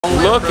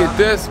Look at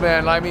this,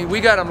 man. I mean,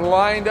 we got them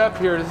lined up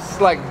here. This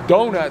is like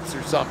donuts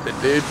or something,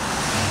 dude.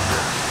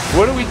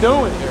 What are we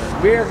doing here?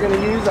 We are going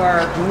to use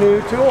our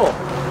new tool.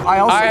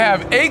 I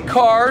have 8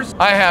 cars.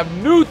 I have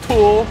new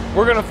tool.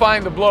 We're going to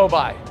find the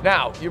blow-by.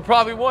 Now, you're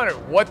probably wondering,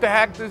 what the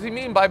heck does he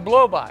mean by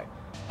blow-by?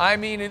 I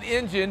mean an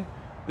engine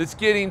that's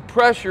getting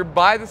pressure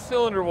by the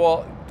cylinder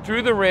wall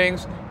through the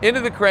rings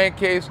into the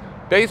crankcase,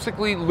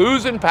 basically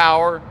losing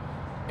power,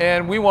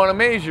 and we want to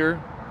measure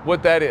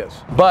what that is.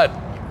 But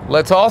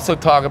let's also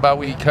talk about,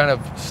 we kind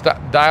of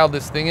dialed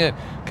this thing in,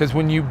 because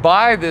when you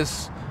buy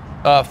this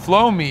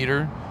flow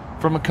meter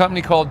from a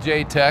company called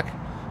J-TEC,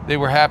 they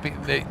were happy,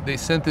 they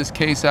sent this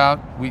case out,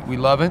 we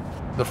love it.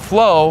 The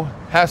flow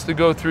has to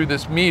go through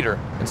this meter.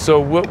 And so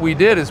what we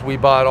did is we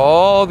bought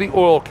all the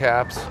oil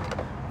caps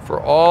for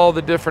all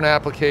the different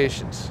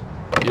applications,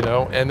 you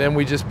know, and then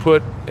we just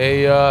put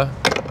a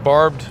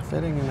barbed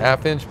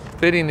half-inch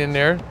fitting in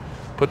there,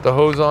 put the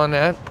hose on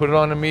that, put it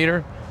on the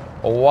meter,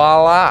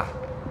 voila.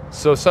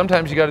 So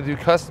sometimes you got to do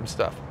custom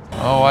stuff.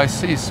 Oh, I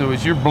see. So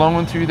as you're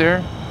blowing through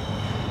there,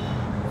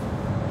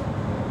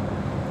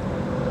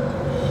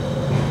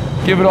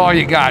 give it all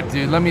you got,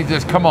 dude. Let me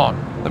just, come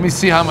on. Let me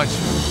see how much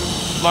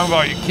long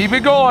bar you keep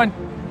it going.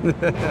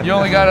 You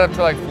only got it up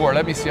to like 4.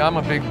 Let me see. I'm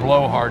a big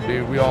blowhard,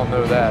 dude. We all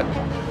know that.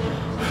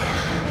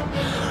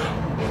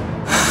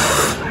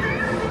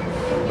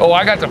 Oh,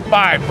 I got to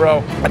 5, bro.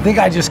 I think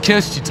I just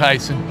kissed you,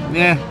 Tyson.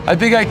 Yeah. I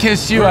think I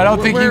kissed you. I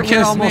don't think you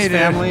kissed me, dude.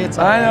 Family. It's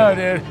I know,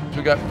 dude.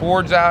 We got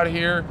Fords out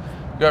here.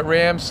 We got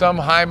Rams, some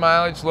high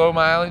mileage, low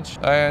mileage,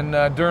 and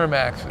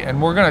Duramax.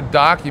 And we're gonna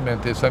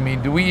document this. I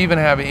mean, do we even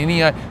have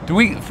any,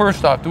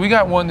 first off, do we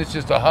got one that's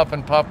just a huff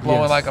and puff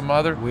blowing like a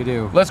mother? We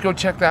do. Let's go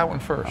check that one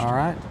first. All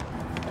right.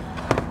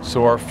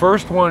 So our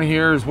first one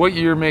here is, what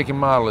year, make, and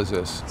model is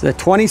this? It's a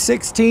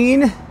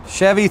 2016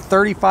 Chevy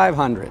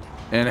 3500.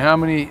 And how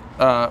many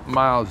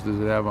miles does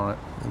it have on it?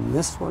 And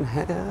this one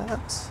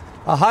has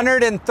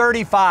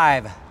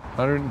 135.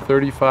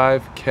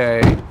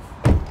 135K.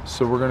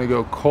 So we're gonna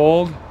go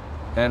cold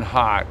and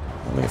hot.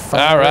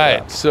 All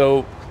right,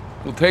 so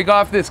we'll take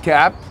off this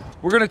cap.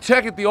 We're gonna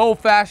check it the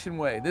old-fashioned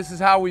way. This is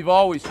how we've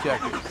always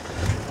checked it.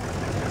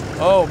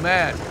 Oh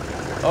man,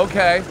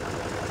 okay.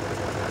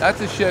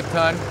 That's a shit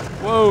ton.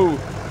 Whoa.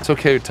 It's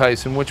okay,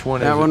 Tyson, which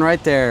one is it? That one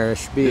right there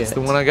should be it. It's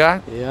the one I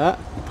got? Yeah.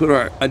 Put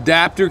our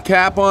adapter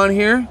cap on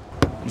here.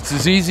 It's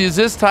as easy as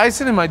this,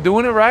 Tyson. Am I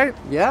doing it right?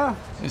 Yeah.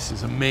 This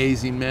is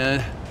amazing,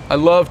 man. I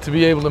love to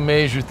be able to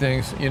measure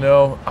things, you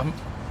know.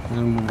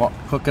 And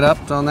hook it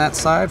up on that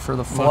side for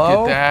the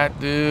flow. Look at that,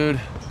 dude.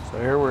 So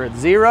here we're at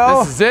 0.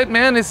 This is it,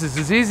 man. This is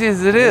as easy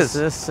as it is.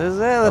 This is it.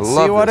 Let's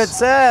see what it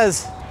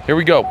says. Here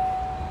we go.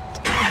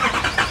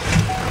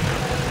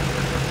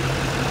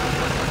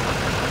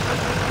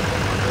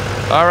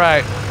 All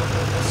right,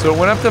 so it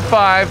went up to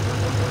 5.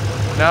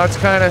 Now it's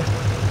kind of,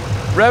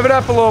 rev it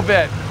up a little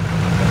bit.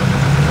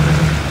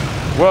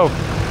 Whoa,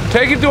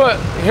 take it to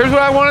here's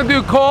what I want to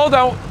do, cold.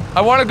 I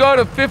want to go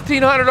to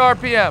 1500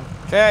 RPM.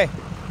 Okay.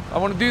 I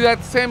want to do that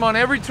the same on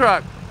every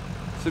truck.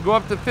 So go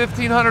up to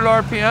 1500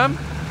 RPM.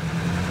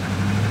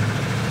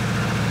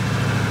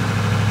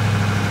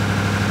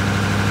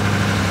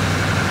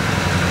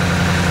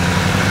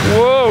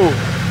 Whoa,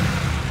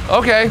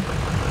 okay.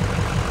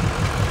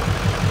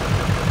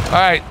 All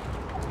right.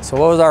 So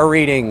what was our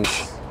reading?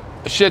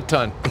 A shit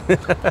ton.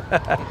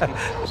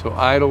 So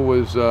idle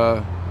was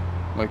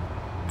like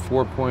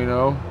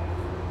 4.0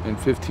 and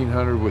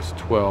 1500 was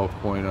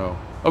 12.0.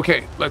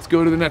 Okay, let's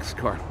go to the next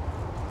car.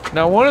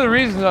 Now, one of the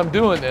reasons I'm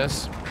doing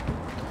this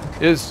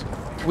is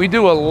we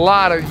do a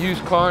lot of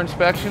used car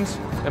inspections.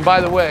 And by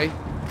the way,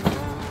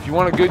 if you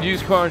want a good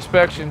used car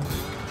inspection,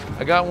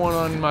 I got one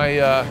on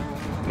my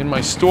in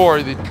my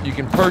store that you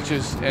can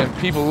purchase and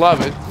people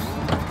love it.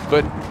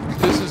 But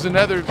this is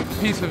another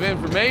piece of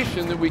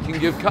information that we can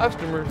give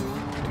customers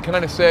to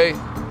kind of say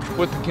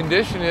what the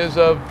condition is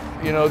of,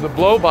 you know, the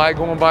blow-by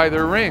going by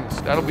their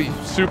rings. That'll be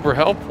super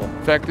helpful.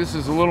 In fact, this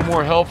is a little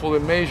more helpful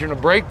than measuring a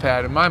brake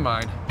pad in my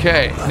mind.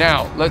 Okay,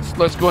 now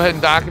let's go ahead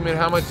and document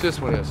how much this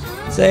one is.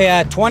 Say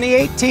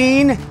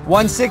 2018,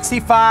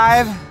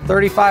 165,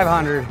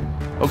 3500.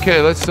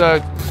 Okay, let's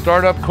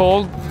start up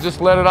cold. Just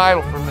let it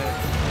idle for a minute.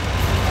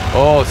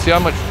 Oh, see how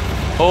much,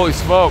 holy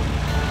smoke.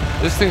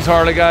 This thing's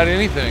hardly got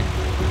anything.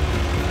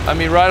 I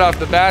mean, right off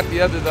the bat,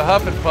 the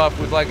huff and puff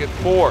was like at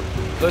 4.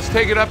 Let's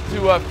take it up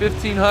to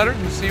 1500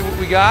 and see what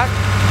we got.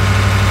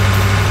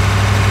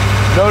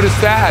 Notice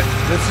that.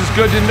 This is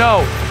good to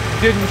know.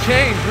 Didn't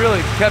change,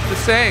 really. Kept the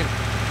same.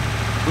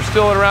 We're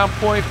still at around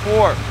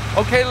 0.4.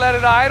 Okay, let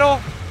it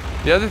idle.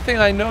 The other thing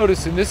I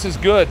noticed, and this is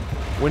good,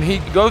 when he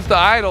goes to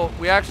idle,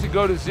 we actually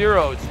go to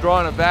 0. It's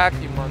drawing a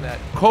vacuum on that.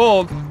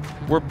 Cold,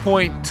 we're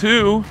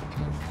 0.2.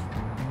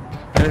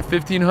 And at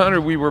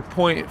 1500, we were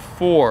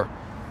 0.4.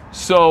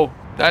 So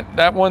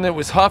that one that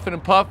was huffing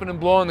and puffing and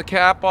blowing the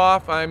cap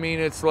off, I mean,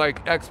 it's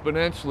like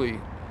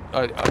exponentially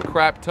a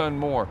crap ton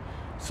more.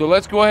 So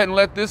let's go ahead and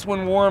let this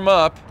one warm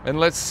up, and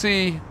let's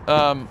see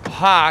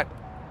hot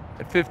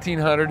at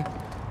 1500,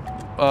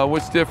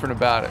 what's different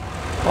about it.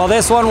 Well,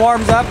 this one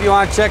warms up. You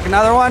want to check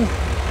another one?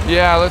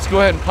 Yeah, let's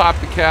go ahead and pop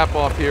the cap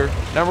off here.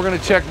 Now we're gonna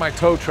check my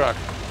tow truck.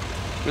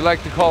 We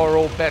like to call her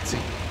old Betsy.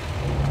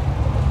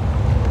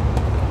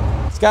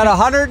 It's got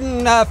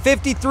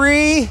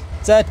 153.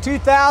 It's a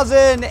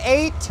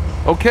 2008.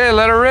 Okay,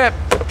 let her rip.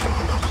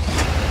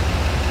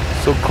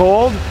 So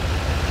cold.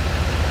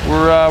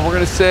 We're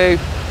gonna say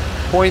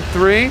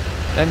 0.3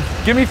 and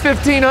give me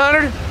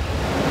 1500.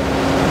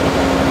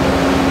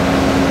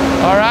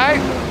 All right.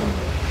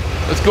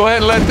 Let's go ahead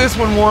and let this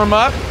one warm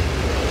up.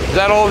 Is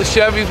that all the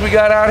Chevys we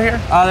got out here?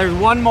 There's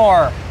one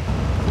more.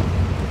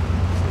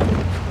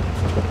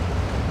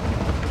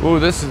 Ooh,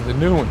 this is the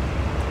new one.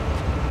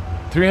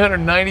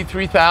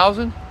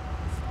 393,000.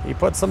 He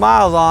put some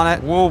miles on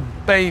it. Whoa,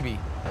 baby.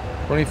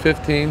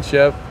 2015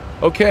 Chev.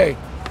 Okay.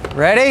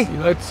 Ready?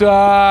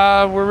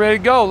 We're ready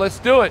to go. Let's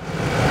do it.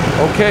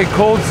 Okay,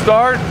 cold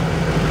start.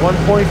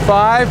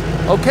 1.5.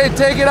 Okay,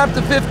 take it up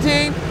to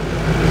 15.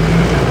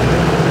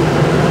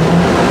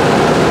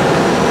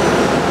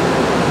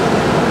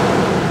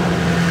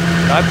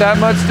 Not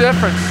that much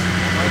difference.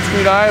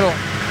 Speed idle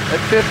at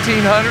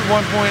 1500,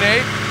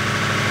 1.8.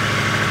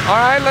 All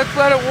right, let's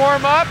let it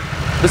warm up.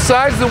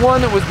 Besides the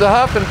one that was the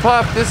huff and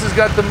puff, this has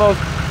got the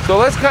most. So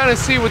let's kind of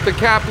see what the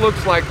cap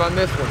looks like on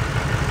this one,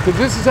 because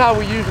this is how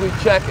we usually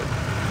check it.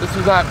 This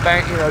is not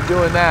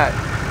doing that.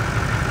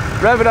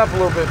 Rev it up a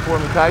little bit for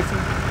me, Tyson.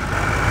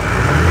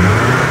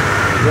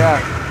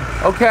 Yeah.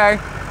 Okay.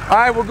 All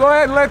right, we'll go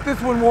ahead and let this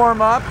one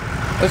warm up.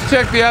 Let's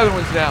check the other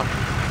ones now.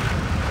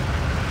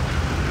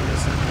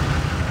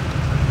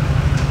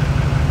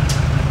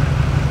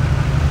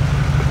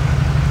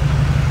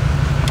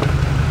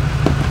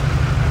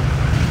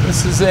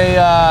 This is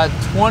a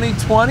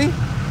 2020,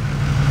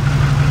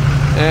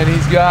 and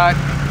he's got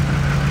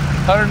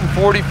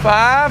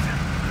 145.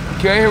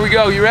 Okay, here we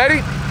go. You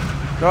ready?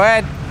 Go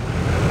ahead.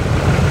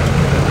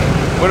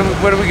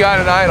 What do we got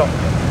in idle?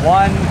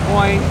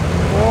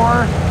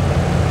 1.4.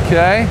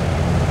 Okay.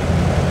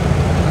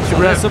 So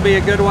this will be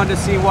a good one to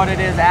see what it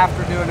is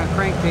after doing a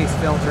crankcase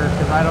filter,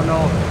 because I don't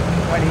know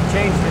when he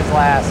changed his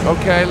last.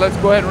 Okay, let's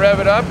go ahead and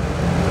rev it up.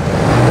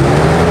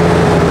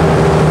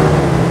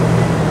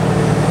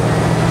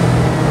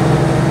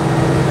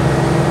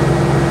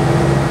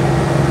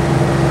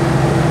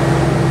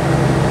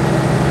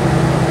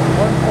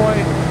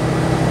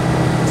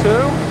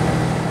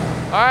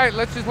 All right,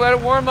 let's just let it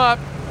warm up.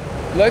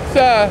 Let's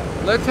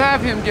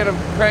have him get a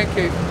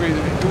crankcase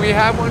breather. Do we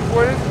have one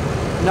for this?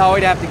 No,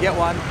 we'd have to get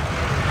one.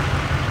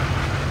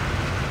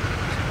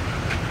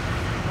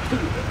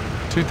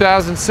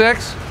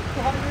 2006.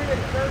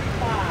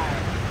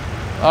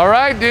 235. All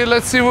right, dude.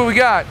 Let's see what we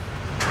got.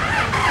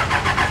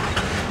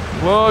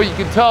 Whoa, you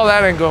can tell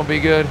that ain't gonna be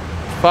good.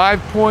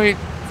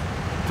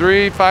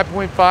 5.3,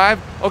 5.5.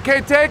 Okay,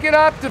 take it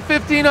up to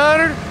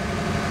 1500.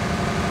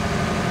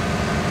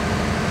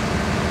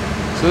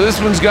 So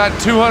this one's got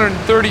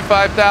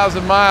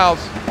 235,000 miles,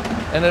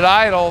 and at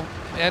idle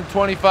and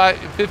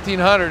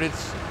 1500,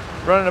 it's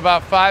running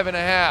about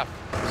 5.5.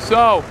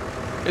 So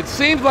it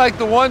seems like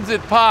the ones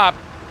that pop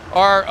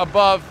are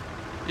above,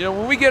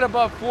 when we get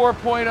above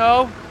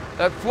 4.0,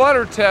 that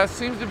flutter test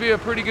seems to be a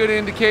pretty good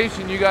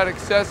indication you got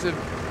excessive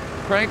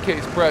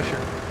crankcase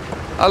pressure.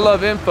 I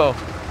love info.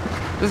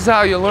 This is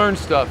how you learn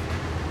stuff.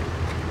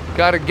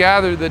 Got to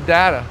gather the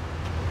data.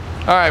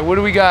 All right, what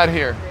do we got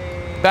here?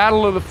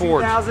 Battle of the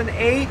Fords.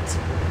 2008,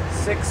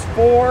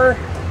 6.4.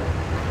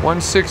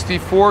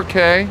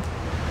 164K.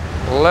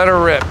 Let her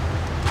rip.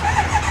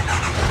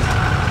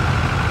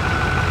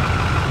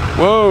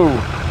 Whoa,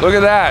 look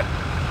at that.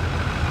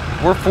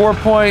 We're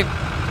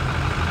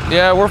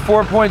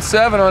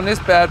 4.7 on this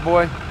bad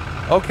boy.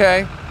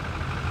 Okay.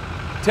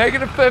 Take it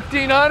to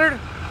 1500.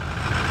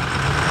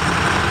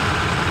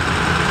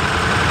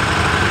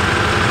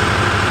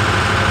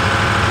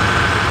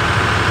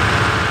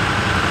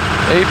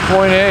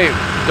 .8,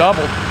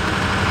 doubled.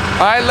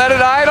 All right, let it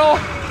idle.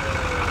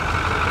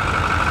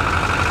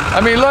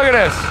 I mean, look at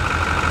this.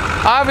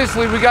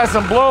 Obviously, we got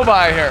some blow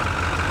by here.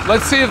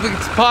 Let's see if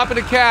it's popping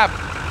a cap.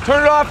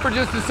 Turn it off for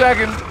just a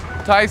second,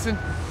 Tyson.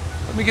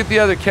 Let me get the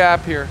other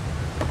cap here.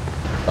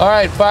 All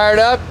right, fire it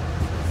up.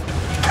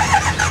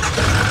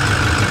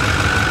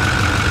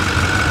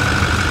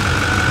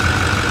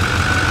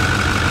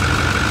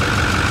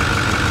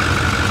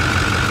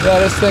 Yeah,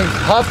 this thing's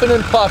huffing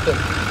and puffing.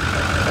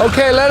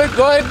 Okay, let it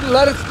go ahead and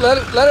let it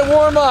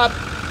warm up.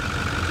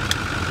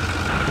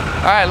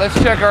 All right, let's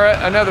check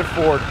another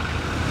Ford.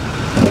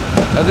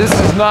 Now this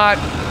is not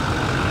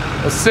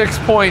a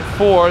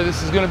 6.4.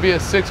 This is going to be a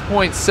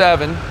 6.7.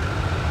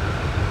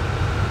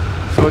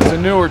 So it's a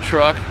newer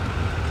truck.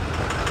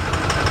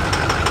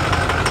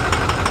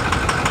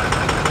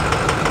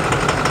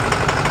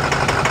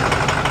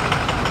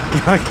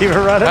 You want to keep it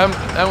running?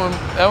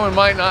 That one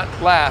might not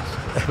last,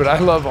 but I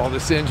love all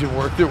this engine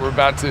work that we're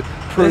about to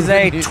prove. This is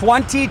a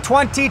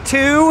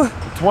 2022.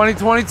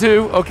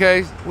 2022,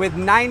 okay. With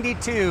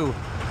 92.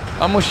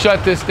 I'm gonna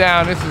shut this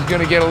down. This is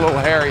gonna get a little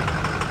hairy.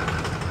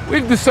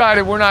 We've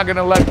decided we're not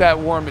gonna let that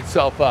warm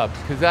itself up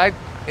because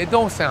it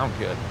don't sound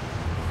good.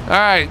 All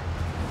right,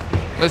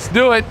 let's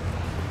do it.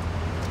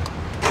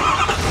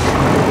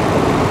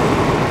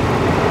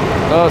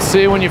 Oh,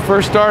 see, when you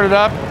first started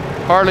up,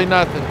 hardly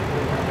nothing.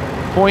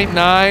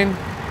 0.9.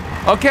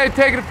 Okay,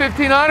 take it to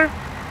 1500.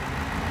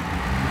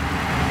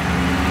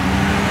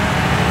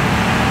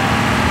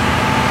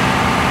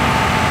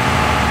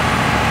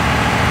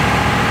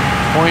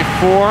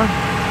 .4.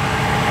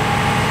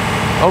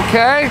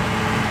 Okay.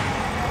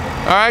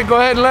 All right, go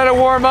ahead and let it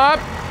warm up.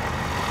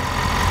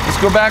 Let's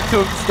go back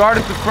to start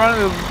at the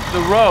front of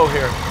the row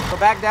here. Go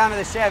back down to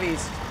the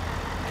Chevys.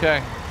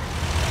 Okay.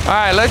 All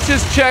right, let's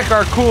just check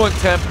our coolant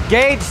temp.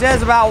 Gauge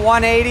says about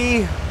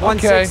 180,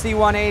 160,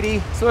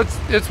 180. So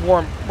it's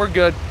warm. We're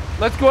good.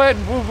 Let's go ahead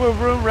and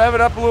rev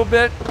it up a little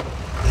bit.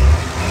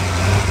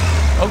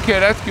 Okay,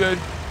 that's good.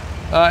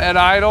 At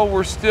idle,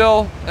 we're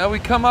still, now we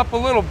come up a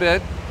little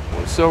bit.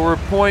 So we're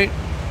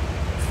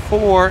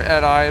 0.4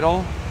 at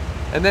idle.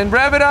 And then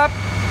rev it up.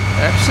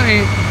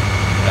 Actually,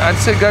 I'd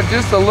say got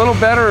just a little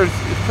better.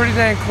 It's pretty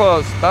dang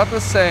close. About the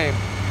same.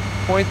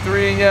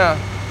 0.3, yeah,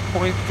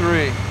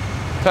 0.3.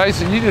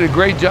 Tyson, you did a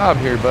great job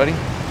here, buddy.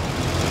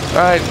 All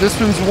right, this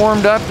one's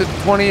warmed up to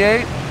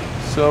 28.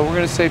 So we're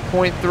gonna say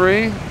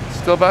 0.3.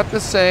 Still about the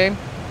same.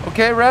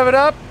 Okay, rev it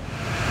up.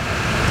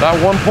 About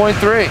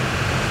 1.3.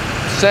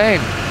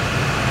 Same.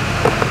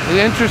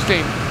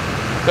 Interesting.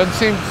 Doesn't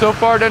seem, so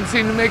far doesn't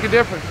seem to make a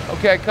difference.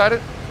 Okay, I cut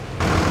it.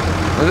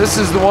 Now this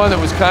is the one that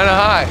was kind of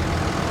high.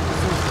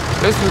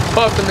 This was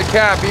puffing the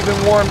cap, even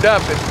warmed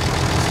up, it's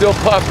still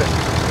puffing.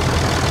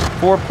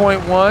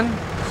 4.1,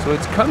 so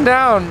it's come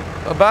down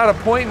about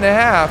 1.5 points,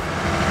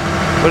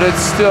 but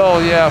it's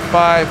still, yeah,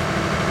 5.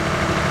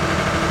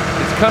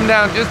 It's come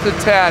down just a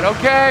tad.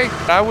 Okay,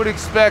 I would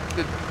expect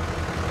that,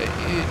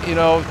 you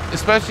know,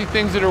 especially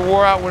things that are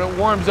wore out, when it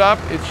warms up,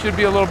 it should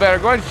be a little better.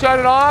 Go ahead and shut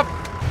it off.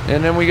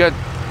 And then we got,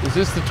 is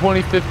this the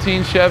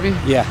 2015 Chevy?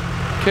 Yeah.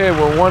 Okay,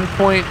 we're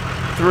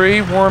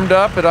 1.3 warmed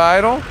up at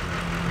idle.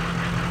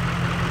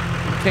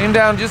 Came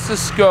down just a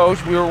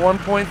skosh. We were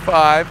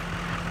 1.5.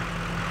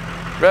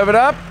 Rev it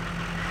up.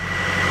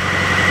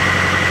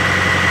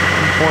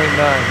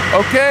 1.9.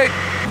 Okay.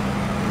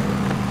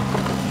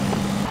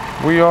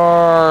 We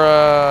are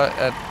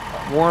at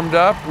warmed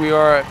up. We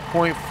are at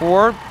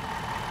 0.4.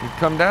 We've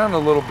come down a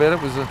little bit.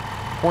 It was a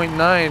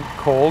 0.9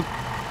 cold.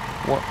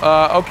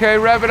 Okay,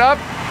 rev it up.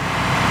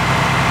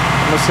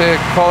 I'm gonna say,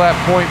 call that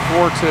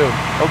 0.42.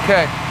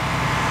 Okay.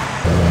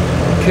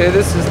 Okay,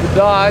 this is the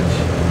Dodge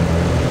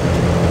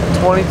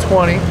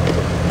 2020.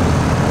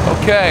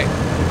 Okay.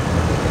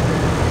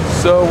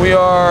 So we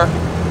are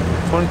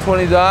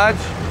 2020 Dodge.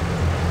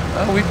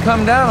 We've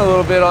come down a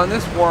little bit on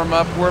this warm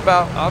up. We're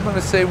about, I'm gonna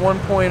say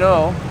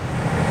 1.0.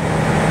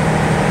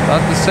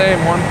 About the same,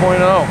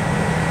 1.0.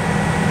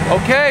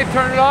 Okay,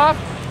 turn it off.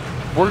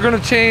 We're gonna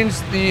change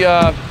the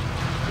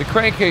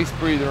crankcase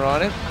breather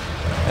on it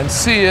and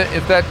see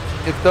if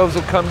those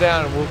will come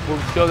down, and we'll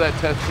show that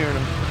test here in a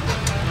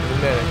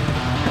minute.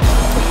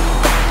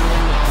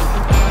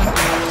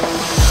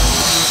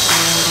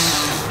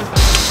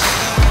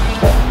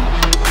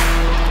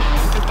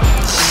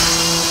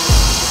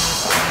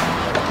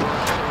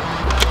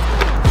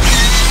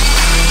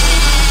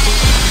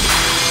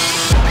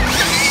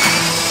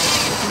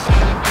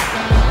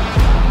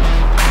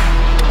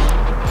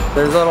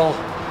 There's little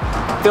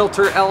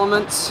filter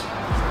elements.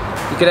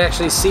 You can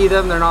actually see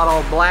them, they're not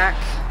all black.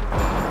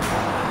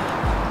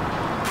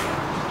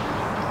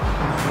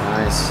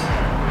 Nice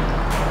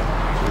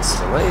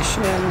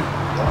installation.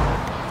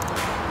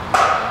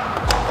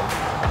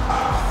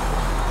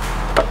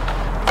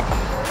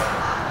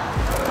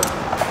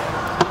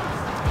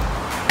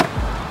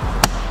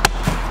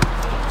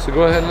 So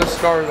go ahead and let's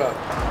start it up.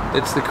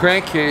 It's the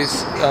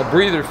crankcase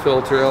breather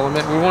filter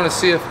element. We want to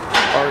see if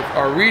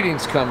our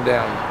readings come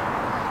down.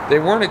 They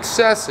weren't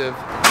excessive.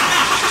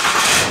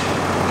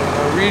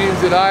 Our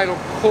readings at idle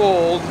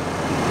cold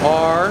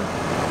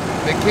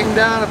they came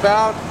down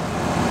about,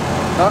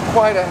 not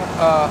quite a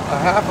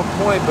half a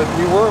point, but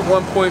we were at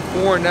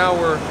 1.4, now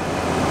we're,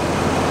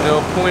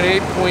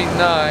 0.8,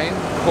 0.9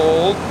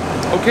 cold.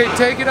 Okay,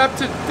 take it up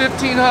to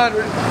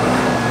 1500.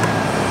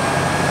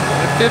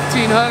 At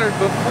 1500,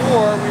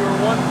 before we were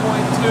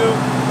 1.2.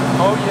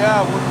 Oh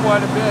yeah, we're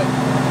quite a bit.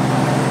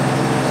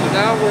 So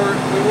now we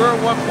were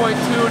at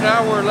 1.2,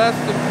 now we're less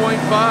than 0.5.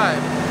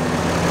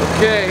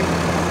 Okay,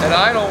 at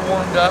idle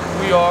warmed up,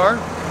 we are.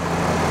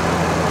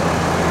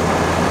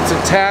 It's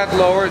a tad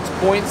lower, it's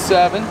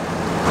 0.7.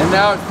 And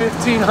now at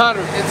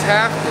 1500, it's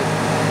halved it.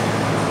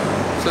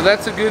 So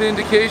that's a good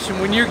indication.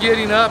 When you're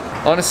getting up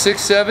on a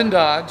 6.7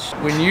 Dodge,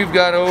 when you've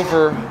got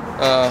over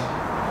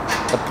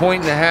 1.5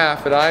 points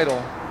at idle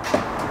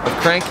of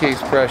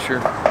crankcase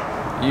pressure,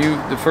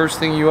 the first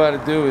thing you ought to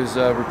do is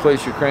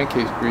replace your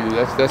crankcase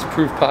breather. That's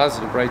proof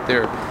positive right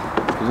there.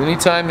 Because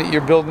anytime that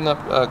you're building up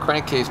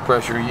crankcase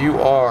pressure,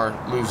 you are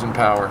losing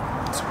power.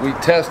 So we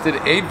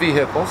tested 8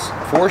 vehicles,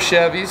 4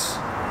 Chevys,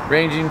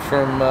 ranging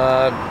from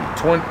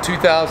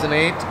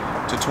 2008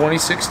 to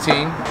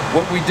 2016.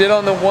 What we did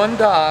on the one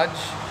Dodge,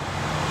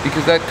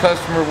 because that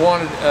customer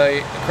wanted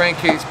a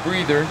crankcase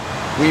breather,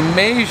 we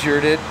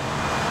measured it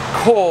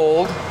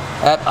cold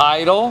at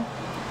idle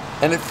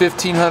and at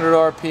 1500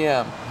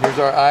 RPM. Here's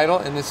our idle,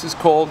 and this is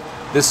cold.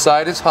 This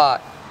side is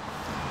hot.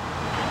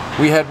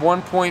 We had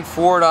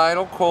 1.4 at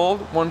idle cold,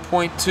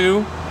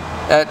 1.2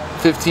 at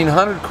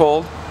 1500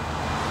 cold.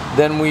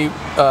 Then we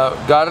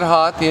got it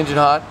hot, the engine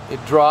hot.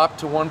 It dropped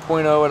to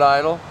 1.0 at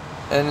idle,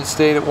 and it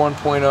stayed at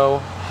 1.0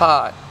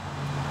 hot.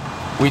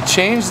 We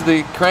changed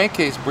the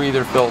crankcase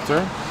breather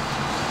filter.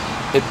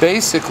 It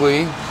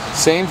basically,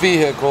 same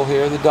vehicle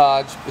here, the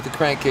Dodge with the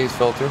crankcase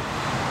filter.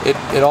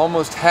 It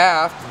almost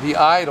halved the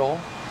idle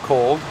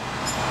cold,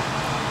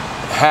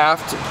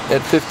 halved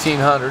at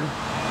 1500.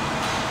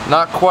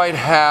 Not quite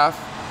half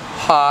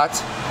hot,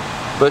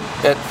 but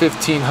at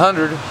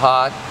 1500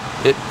 hot,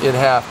 it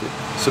halved it.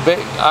 So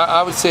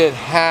I would say it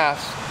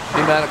halves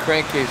the amount of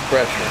crankcase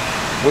pressure,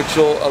 which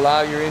will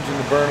allow your engine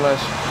to burn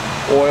less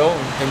oil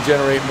and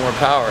generate more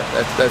power.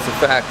 That's a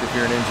fact if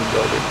you're an engine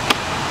builder.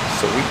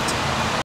 Sweet.